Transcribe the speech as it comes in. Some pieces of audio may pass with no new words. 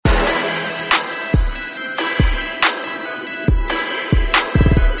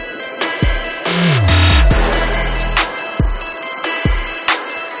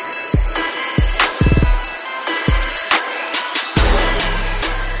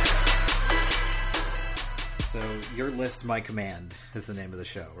Your List, My Command is the name of the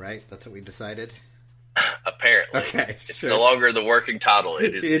show, right? That's what we decided? Apparently. Okay, It's sure. no longer the working title.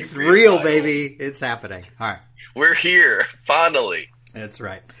 It's real, baby. It's happening. All right. We're here, finally. That's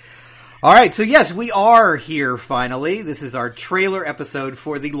right. All right, so yes, we are here finally. This is our trailer episode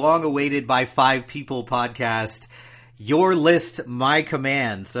for the long-awaited by 5 people podcast, Your List, My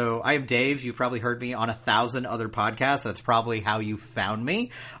Command. So I am Dave. You've probably heard me on 1,000 other podcasts. That's probably how you found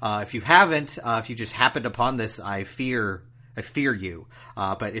me. If you haven't, if you just happened upon this, I fear you.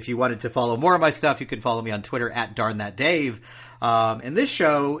 But if you wanted to follow more of my stuff, you can follow me on Twitter at DarnThatDave. And this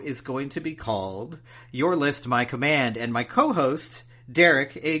show is going to be called Your List, My Command. And my co-host,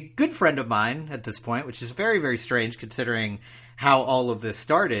 Derek, a good friend of mine at this point, which is very, very strange considering how all of this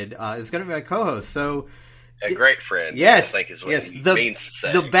started, is going to be my co-host. So, a great friend. Yes, I think is what yes, he means to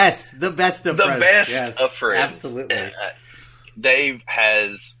say. The best of friends. The best yes, of friends. Absolutely. Dave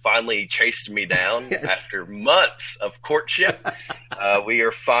has finally chased me down Yes. after months of courtship. We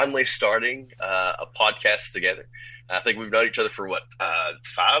are finally starting a podcast together. I think we've known each other for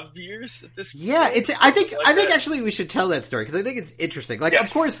 5 years at this point? Yeah, I think actually we should tell that story because I think it's interesting. Like, Yes.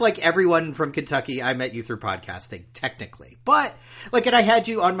 Of course, like everyone from Kentucky, I met you through podcasting, technically. But, like, and I had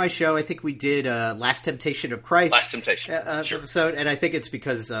you on my show. I think we did Last Temptation of Christ. Last Temptation. Sure. Episode, and I think it's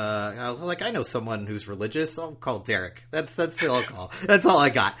because I was like, I know someone who's religious. So I'll call Derek. That's who I'll call. That's all I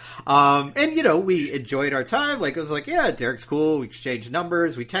got. And, you know, we enjoyed our time. Like, it was like, yeah, Derek's cool. We exchanged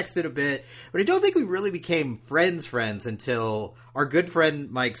numbers. We texted a bit. But I don't think we really became friends until our good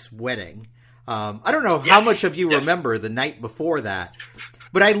friend Mike's wedding. I don't know how much of you remember the night before that,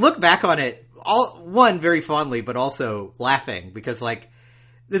 but I look back on it very fondly, but also laughing because like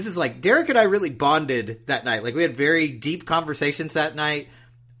this is like Derek and I really bonded that night. Like we had very deep conversations that night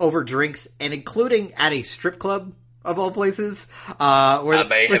over drinks and including at a strip club. Of all places, where I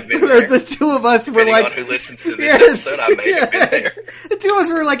may have been there. The two of us were like, on who listens to this episode, I may have been there. The two of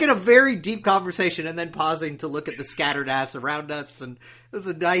us were like in a very deep conversation, and then pausing to look at the scattered ass around us, and it was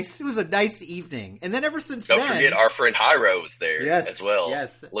a nice evening. And then ever since Don't forget, our friend Hyro was there as well.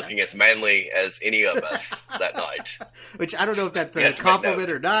 Yes, looking as manly as any of us that night. Which I don't know if that's a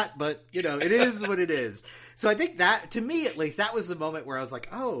compliment or not, but you know, it is what it is. So I think that, to me at least, that was the moment where I was like,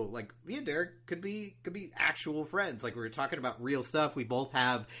 oh, like me and Derek could be actual friends. Like we were talking about real stuff. We both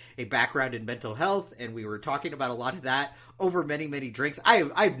have a background in mental health, and we were talking about a lot of that over many, many drinks. I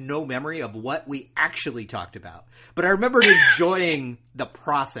have no memory of what we actually talked about, but I remember enjoying the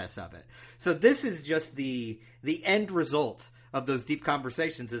process of it. So this is just the end result of those deep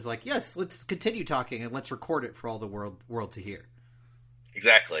conversations is like, yes, let's continue talking and let's record it for all the world to hear.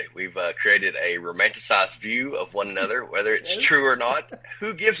 Exactly. We've created a romanticized view of one another, whether it's true or not.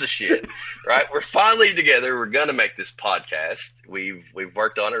 Who gives a shit, right? We're finally together. We're going to make this podcast. We've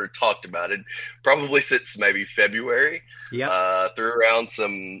worked on it or talked about it probably since maybe February. Yeah. Threw around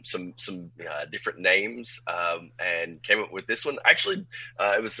some different names and came up with this one. Actually,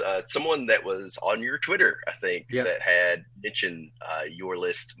 it was someone that was on your Twitter, I think, that had mentioned Your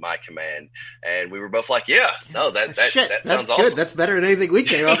List, My Command, and we were both like, "Yeah, no, that sounds awesome. Good. That's better than anything we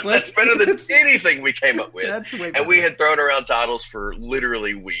came up with. That's better than anything we came up with." That's way better. And we had thrown around titles for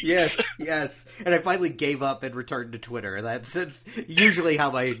literally weeks. Yes. And I finally gave up and returned to Twitter. That's usually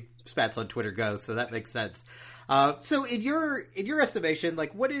how my spats on Twitter go, so that makes sense. So in your estimation,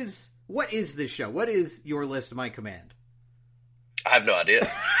 like what is this show? What is Your List, My Command? I have no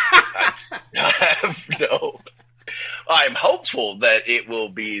idea. I'm hopeful that it will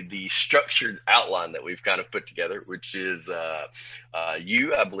be the structured outline that we've kind of put together, which is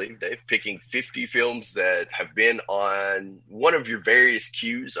you, I believe, Dave, picking 50 films that have been on one of your various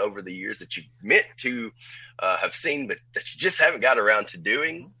queues over the years that you meant to have seen, but that you just haven't got around to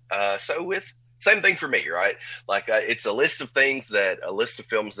doing. So with same thing for me, right? Like it's a list of films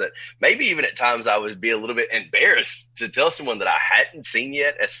that maybe even at times I would be a little bit embarrassed to tell someone that I hadn't seen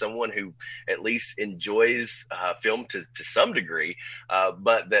yet, as someone who at least enjoys film to some degree,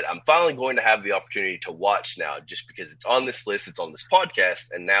 but that I'm finally going to have the opportunity to watch now, just because it's on this list, it's on this podcast,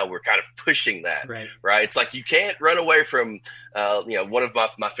 and now we're kind of pushing that, right? It's like you can't run away from, one of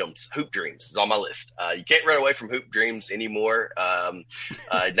my films, Hoop Dreams, is on my list. You can't run away from Hoop Dreams anymore.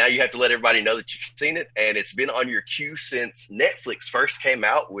 Now you have to let everybody know that you've seen it, and it's been on your queue since Netflix first came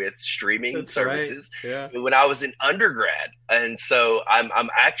out with streaming services when I was in undergrad. And so I'm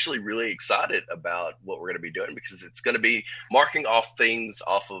actually really excited about what we're going to be doing, because it's going to be marking off things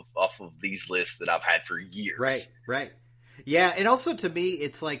off of these lists that I've had for years. Right. Yeah, and also to me,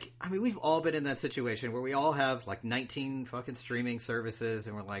 it's like, I mean, we've all been in that situation where we all have like 19 fucking streaming services,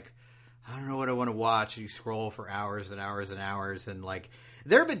 and we're like, I don't know what I want to watch. You scroll for hours and hours and hours, and like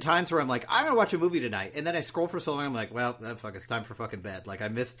there have been times where I'm like, I'm gonna watch a movie tonight, and then I scroll for so long, I'm like, well, fuck, it's time for fucking bed. Like I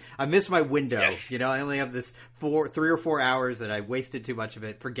missed my window. Yes. You know, I only have this 3 or 4 hours, and I wasted too much of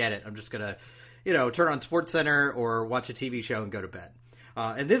it. Forget it. I'm just gonna, turn on SportsCenter or watch a TV show and go to bed.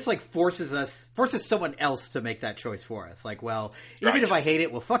 And this like forces someone else to make that choice for us. Like, well, even if I hate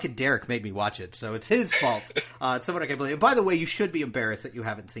it, well, fucking Derek made me watch it, so it's his fault. It's someone I can believe. And by the way, you should be embarrassed that you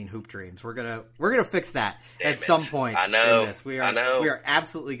haven't seen Hoop Dreams. We're gonna fix that some point. I know. In this. We are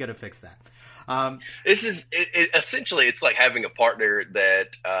absolutely gonna fix that. This is essentially it's like having a partner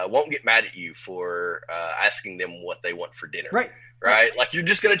that won't get mad at you for asking them what they want for dinner. Right? Like, you're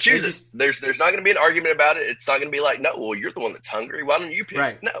just going to choose it. There's not going to be an argument about it. It's not going to be like, no, well, you're the one that's hungry. Why don't you pick?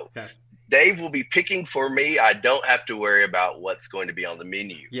 Right. No. Yeah. Dave will be picking for me. I don't have to worry about what's going to be on the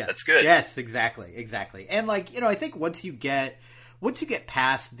menu. Yes. That's good. Yes, exactly. And like, I think once you get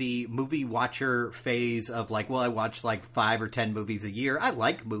past the movie watcher phase of like, well, I watch like 5 or 10 movies a year. I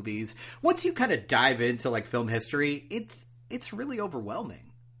like movies. Once you kind of dive into like film history, it's really overwhelming.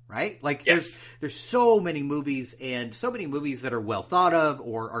 Right? Like there's so many movies and so many movies that are well thought of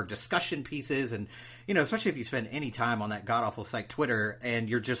or are discussion pieces. And, especially if you spend any time on that god awful site, Twitter, and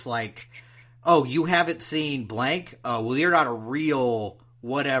you're just like, oh, you haven't seen blank? Oh, well, you're not a real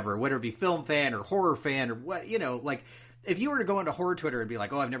whatever, whether it be film fan or horror fan or what, like if you were to go into horror Twitter and be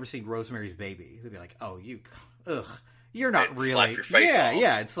like, oh, I've never seen Rosemary's Baby. They'd be like, oh, ugh. You're not really,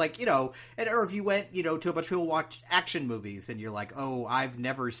 yeah. It's like, or if you went, to a bunch of people watch action movies and you're like, oh, I've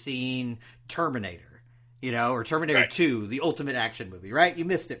never seen Terminator, or Terminator 2, the ultimate action movie, right? You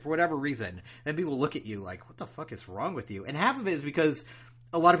missed it for whatever reason. Then people look at you like, what the fuck is wrong with you? And half of it is because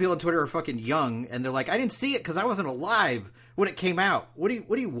a lot of people on Twitter are fucking young and they're like, I didn't see it because I wasn't alive when it came out. What do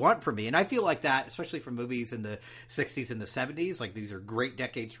you want from me? And I feel like that, especially from movies in the 60s and the 70s, like these are great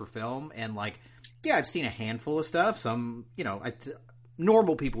decades for film, and like, yeah, I've seen a handful of stuff. Some,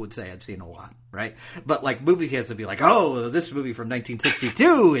 normal people would say I've seen a lot, right? But like movie fans would be like, oh, this movie from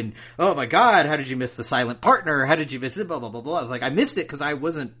 1962, and oh my God, how did you miss The Silent Partner? How did you miss it? Blah, blah, blah, blah. I was like, I missed it because I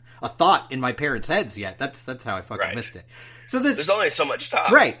wasn't a thought in my parents' heads yet. That's how I fucking missed it. So there's only so much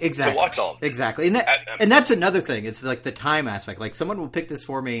time, exactly, to watch all of it. Exactly, and that's another thing. It's like the time aspect. Like someone will pick this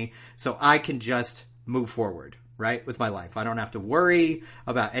for me, so I can just move forward, right, with my life. I don't have to worry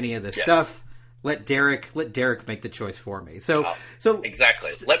about any of this stuff. Let Derek make the choice for me. So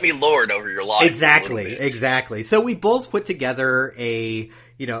exactly. Let me lord over your life. Exactly. So we both put together a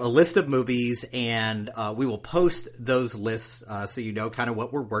list of movies, and we will post those lists so you know kind of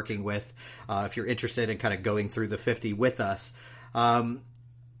what we're working with if you're interested in kind of going through the 50 with us.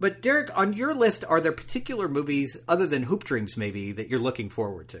 But Derek, on your list, are there particular movies other than Hoop Dreams maybe that you're looking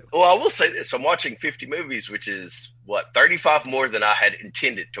forward to? Well, I will say this. I'm watching 50 movies, which is, 35 more than I had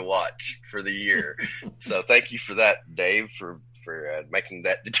intended to watch for the year. So thank you for that, Dave, for making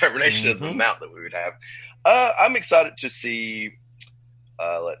that determination of the amount that we would have. I'm excited to see,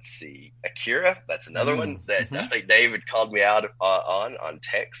 let's see, Akira. That's another one that I think David called me out on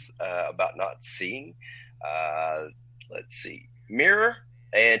text about not seeing. Let's see, Mirror.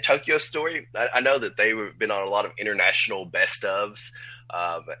 And Tokyo Story, I know that they've been on a lot of international best ofs,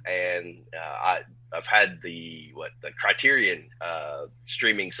 and I've had the Criterion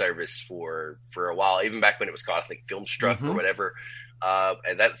streaming service for a while, even back when it was called, I think, Filmstruck or whatever.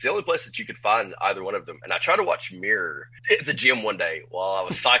 And that's the only place that you could find either one of them. And I tried to watch Mirror at the gym one day while I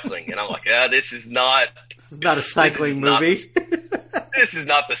was cycling, and I'm like, this is not a cycling movie. This is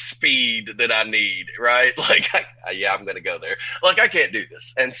not the speed that I need, right? Like, I'm going to go there. Like, I can't do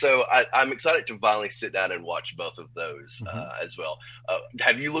this. And so I'm excited to finally sit down and watch both of those as well.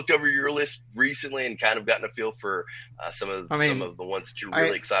 Have you looked over your list recently and kind of gotten a feel for some of the ones that you're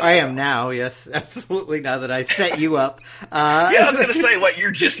really excited about? I am now, yes, absolutely, now that I set you up. I was going to say,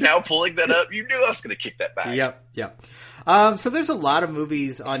 you're just now pulling that up? You knew I was going to kick that back. Yep. So there's a lot of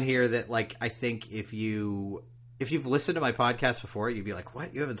movies on here that, like, I think if you've listened to my podcast before, you'd be like,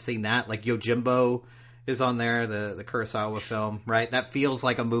 what? You haven't seen that? Like Yojimbo is on there, the Kurosawa film, right? That feels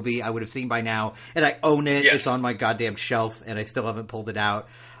like a movie I would have seen by now, and I own it. Yes. It's on my goddamn shelf, and I still haven't pulled it out.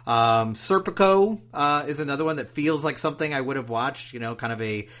 Serpico is another one that feels like something I would have watched, kind of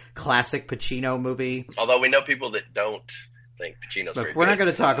a classic Pacino movie. Although we know people that don't think Pacino's very good. We're not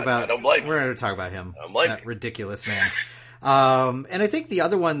going to talk about. I don't blame We're not going to talk about him. I don't blame that ridiculous man. And I think the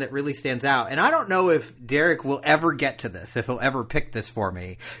other one that really stands out, and I don't know if Derek will ever get to this, if he'll ever pick this for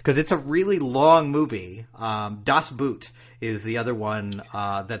me, because it's a really long movie. Das Boot is the other one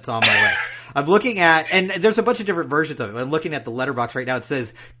that's on my list. I'm looking at, and there's a bunch of different versions of it. I'm looking at the letterbox right now. It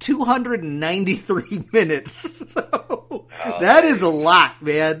says 293 minutes. So That is a lot,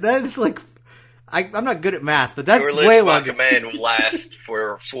 man. That's like, I'm not good at math, but that's Your way list, My longer. Command will last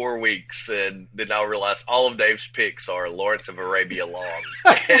for 4 weeks, and then I'll realize all of Dave's picks are Lawrence of Arabia long,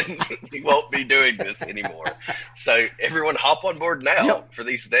 and he won't be doing this anymore. So everyone hop on board now for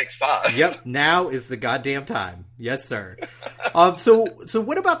these next 5. Yep, now is the goddamn time. Yes, sir. So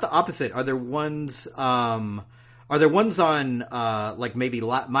what about the opposite? Are there ones on like maybe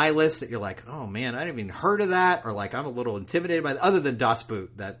my list that you're like, oh man, I didn't even heard of that, or like I'm a little intimidated by other than Das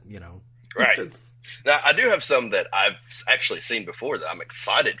Boot, that Right. Now, I do have some that I've actually seen before that I'm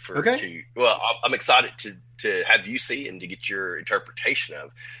excited for. Okay. I'm excited to have you see and to get your interpretation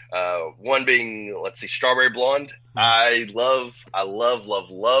of. One being, let's see, Strawberry Blonde. I love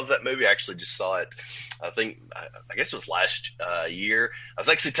that movie. I actually just saw it. I guess it was last year. I was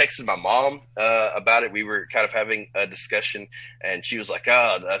actually texting my mom about it. We were kind of having a discussion, and she was like,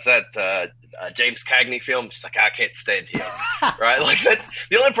 "Oh, that's that James Cagney film." She's like, "I can't stand him." Right? Like, that's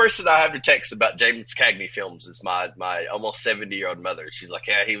the only person I have to text about James Cagney films is my almost 70-year-old mother. She's like,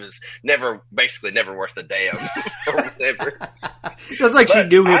 "Yeah, he was basically never worth a damn," or whatever. It's like she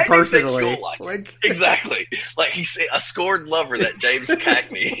knew him personally. Like exactly, like he's a scored lover, that James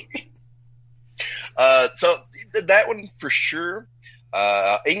Cagney. So that one for sure.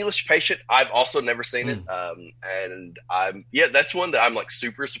 English Patient, I've also never seen it, and that's one that I'm like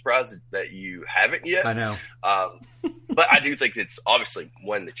super surprised that you haven't yet. I know, but I do think it's obviously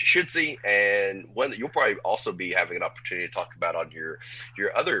one that you should see, and one that you'll probably also be having an opportunity to talk about on your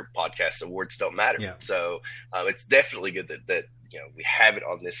other podcast, Awards Don't Matter. Yeah. So it's definitely good that we have it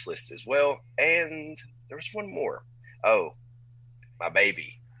on this list as well. And there was one more. Oh, my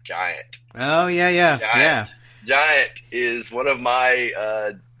baby, Giant. Oh yeah. Giant is one of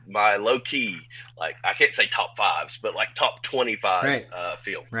my my low key, like, I can't say top 5s, but like top 25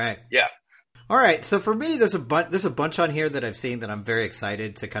 film. Right. Yeah. All right. So for me, there's a bunch on here that I've seen that I'm very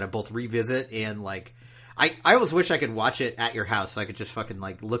excited to kind of both revisit and like. I always wish I could watch it at your house so I could just fucking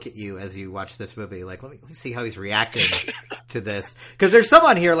like look at you as you watch this movie. Like, let me see how he's reacting to this. Because there's some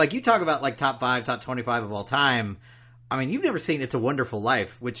on here, like you talk about like top 5, top 25 of all time. I mean, you've never seen It's a Wonderful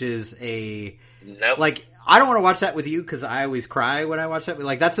Life, which is Nope. like, I don't want to watch that with you because I always cry when I watch that.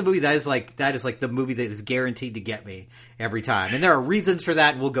 Like, that's the movie that is like the movie that is guaranteed to get me every time. And there are reasons for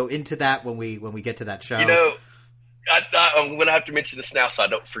that, and we'll go into that when we get to that show. I'm going to have to mention this now so I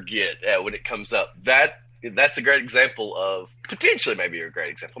don't forget when it comes up. That's a great example of, potentially maybe a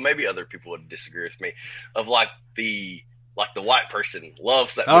great example, maybe other people would disagree with me, of like the white person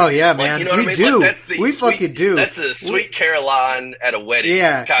loves that movie. Oh yeah, like, man, you know we what I mean? do. Like, we fucking do. That's a Sweet Caroline at a wedding.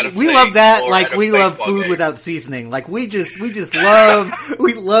 Yeah, kind of we thing, love that. or Like, we love food game. without seasoning. Like, we just love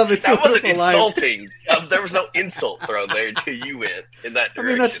we love it. That wasn't insulting. There was no insult thrown there until you went in that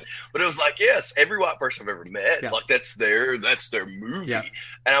direction. But it was like, yes, every white person I've ever met, like that's their movie. Yeah.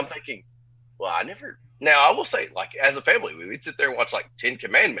 And I'm thinking, well, I never. Now, I will say, like, as a family, we'd sit there and watch, like, 10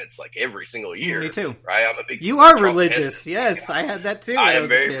 Commandments, like, every single year. Me too. Right? I'm a big... You are religious. Yes, I had that too. I am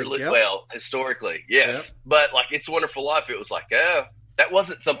very religious. Yep. Well, historically, yes. Yep. But, like, It's a Wonderful Life, it was like, that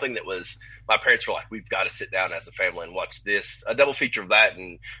wasn't something that was... My parents were like, we've got to sit down as a family and watch this. A double feature of that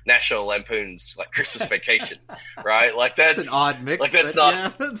and National Lampoon's, like, Christmas Vacation. Right? Like, that's an odd mix. Like, that's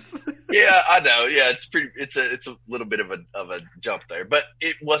not... Yeah, I know. Yeah, it's a little bit of a jump there. But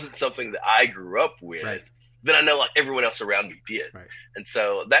it wasn't something that I grew up with. Right. That I know, like, everyone else around me did. Right. And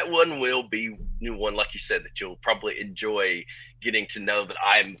so that one will be new one, like you said, that you'll probably enjoy getting to know that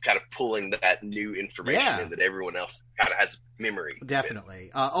I'm kind of pulling that new information in that everyone else kind of has memory.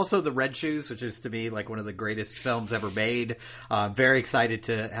 Definitely. Also, The Red Shoes, which is to me like one of the greatest films ever made. Very excited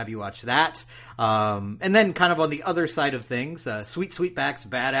to have you watch that. And then kind of on the other side of things, Sweet Sweetback's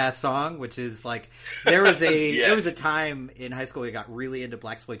Badass Song, which is like, there was a there was a time in high school we got really into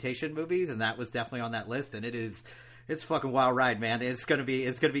blaxploitation movies, and that was definitely on that list. And it's fucking wild ride, man. It's gonna be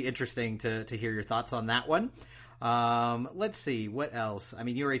interesting to hear your thoughts on that one. Let's see what else. I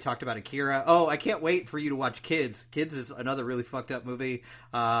mean, you already talked about Akira. Oh, I can't wait for you to watch Kids. Kids is another really fucked up movie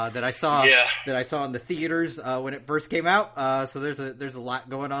that I saw in the theaters when it first came out. So there's a lot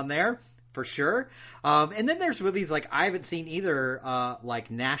going on there for sure. And then there's movies like I haven't seen either,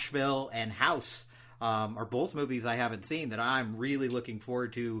 like Nashville and House. Are both movies I haven't seen that I'm really looking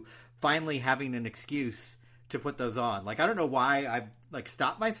forward to finally having an excuse to put those on. Like, I don't know why I like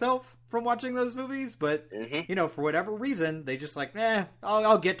stopped myself from watching those movies, but for whatever reason, they just like,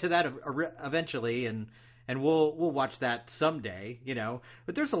 I'll get to that eventually, and we'll watch that someday,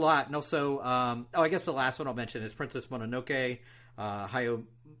 But there's a lot, and also, I guess the last one I'll mention is Princess Mononoke, Hayao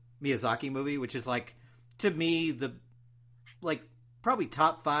Miyazaki movie, which is like, to me, the like probably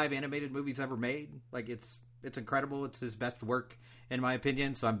top 5 animated movies ever made. Like, it's it's incredible. It's his best work, in my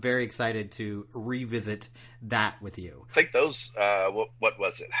opinion. So I'm very excited to revisit that with you. I think those, what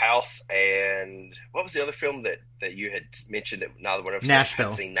was it? House, and what was the other film that you had mentioned that neither one of us Nashville.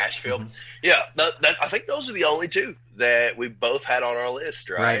 had seen? Nashville. Mm-hmm. Yeah, I think those are the only two that we both had on our list,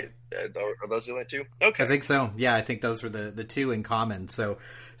 right? Are those the only two? Okay. I think so. Yeah, I think those were the two in common. So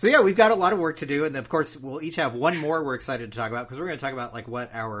yeah, we've got a lot of work to do. And of course, we'll each have one more we're excited to talk about, because we're going to talk about like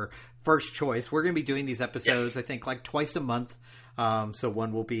what our first choice. We're going to be doing these episodes, I think, like twice a month. So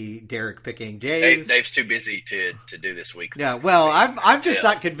one will be Derek picking Dave's. Dave's too busy to do this week. Yeah, well, I'm just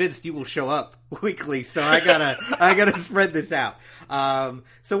not convinced you will show up weekly, so I gotta spread this out.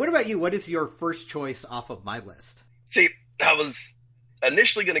 So what about you? What is your first choice off of my list? See, I was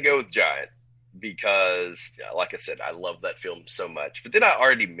initially going to go with Giant because, like I said, I love that film so much. But then I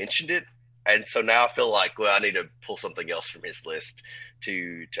already mentioned it, and so now I feel like, well, I need to pull something else from his list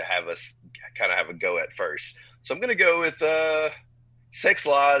to have us kind of have a go at first. So I'm going to go with Sex,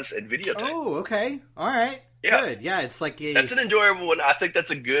 Lies, and Videotape. Oh, okay. All right. Yeah. Good. Yeah, it's like that's an enjoyable one. I think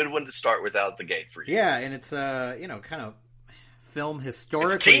that's a good one to start with out the gate for you. Yeah, and it's kind of film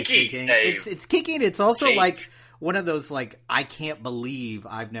historically it's kinky, speaking. Dave. It's kinky, and it's also Kink. like one of those like, I can't believe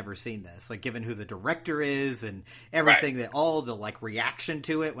I've never seen this. Like, given who the director is and everything, that all the like reaction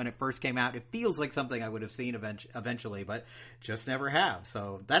to it when it first came out, it feels like something I would have seen eventually, but just never have.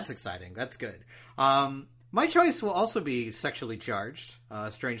 So that's exciting. That's good. My choice will also be Sexually Charged,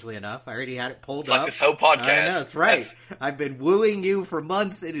 strangely enough. I already had it pulled up. Like this whole podcast. I know, that's right. I've been wooing you for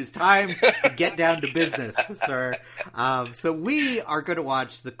months. It is time to get down to business, sir. So we are going to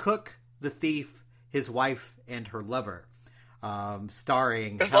watch The Cook, The Thief, His Wife, and Her Lover,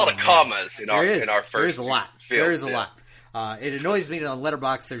 starring... There's a lot of commas in our first There is a lot. film. There is a lot. It annoys me that on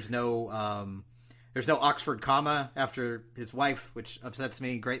Letterboxd there's no Oxford comma after his wife, which upsets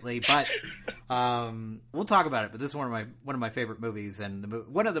me greatly. But we'll talk about it. But this is one of my favorite movies, and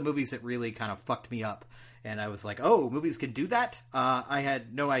one of the movies that really kind of fucked me up. And I was like, "Oh, movies can do that." I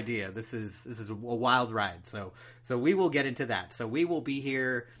had no idea. This is a wild ride. So we will get into that. So we will be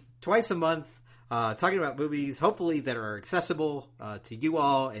here twice a month talking about movies, hopefully that are accessible to you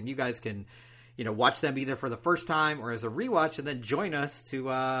all, and you guys can, watch them either for the first time or as a rewatch, and then join us to,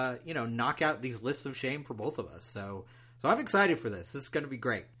 knock out these lists of shame for both of us. So I'm excited for this. This is going to be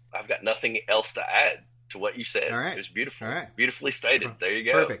great. I've got nothing else to add to what you said. All right. It was beautiful. All right. Beautifully stated. There you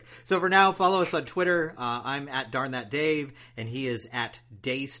go. Perfect. So for now, follow us on Twitter. I'm at Darn That Dave, and he is at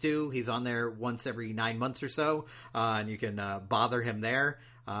Daystew. He's on there once every 9 months or so, and you can bother him there.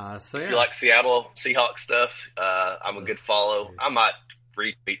 If you like Seattle Seahawks stuff, I'm a good follow. I might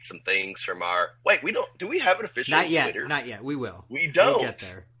retweet some things from our... Wait, do we have an official Twitter? Not yet. We will. We don't. We'll get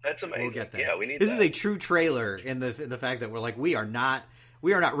there. That's amazing. We'll get there. Yeah, we need This that. is a true trailer in the fact that we're like, we are not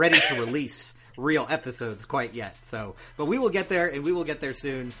ready to release real episodes quite yet. So, but we will get there, and we will get there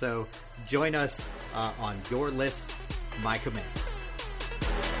soon. So join us on Your List, My Command.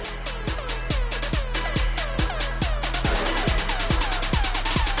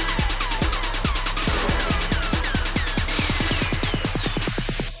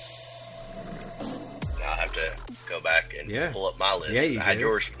 Back and pull up my list. Yeah, I had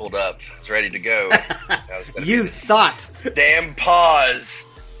yours pulled up. I was ready to go. You thought. Damn pause.